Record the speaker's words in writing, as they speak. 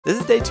This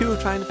is day 2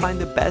 of trying to find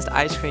the best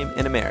ice cream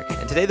in America,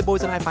 and today the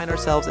boys and I find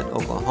ourselves in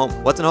Oklahoma.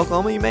 What's in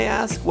Oklahoma, you may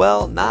ask?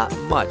 Well, not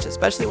much,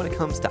 especially when it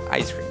comes to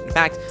ice cream. In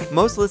fact,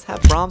 most lists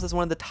have Brahms as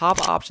one of the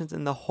top options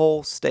in the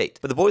whole state.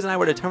 But the boys and I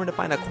were determined to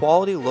find a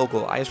quality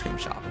local ice cream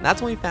shop, and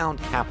that's when we found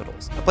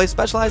Capitals, a place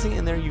specializing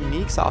in their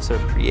unique soft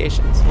serve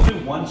creations. We'll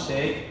do one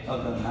shake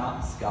of the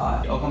Mountain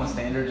Scott. Oklahoma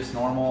Standard, just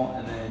normal,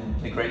 and then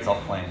the Great Salt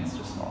Plains,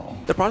 just normal.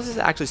 The process is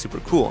actually super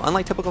cool.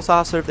 Unlike typical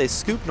soft serve, they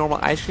scoop normal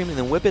ice cream and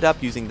then whip it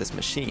up using this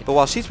machine. But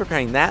while she's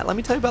preparing that, let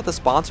me tell you about the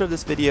sponsor of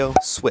this video,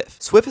 Swyf.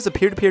 Swyf is a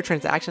peer-to-peer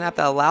transaction app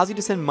that allows you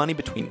to send money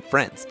between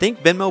friends. Think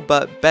Venmo,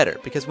 but better,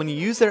 because when you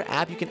use their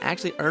app, you can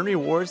actually earn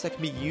rewards that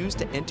can be used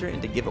to enter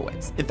into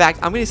giveaways. In fact,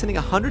 I'm going to be sending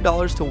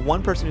 $100 to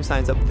one person who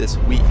signs up this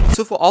week.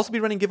 Swyf will also be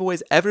running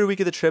giveaways every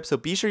week of the trip, so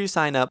be sure you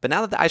sign up. But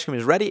now that the ice cream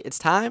is ready, it's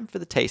time for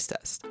the taste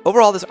test.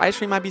 Overall, this ice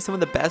cream might be some of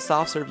the best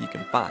soft serve you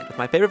can find, with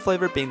my favorite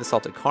flavor being the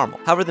salted caramel.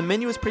 However, the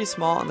menu is pretty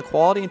small and the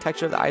quality and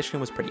texture of the ice cream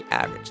was pretty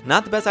average.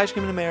 Not the best ice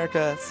cream in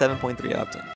America, 7.3 out of 10.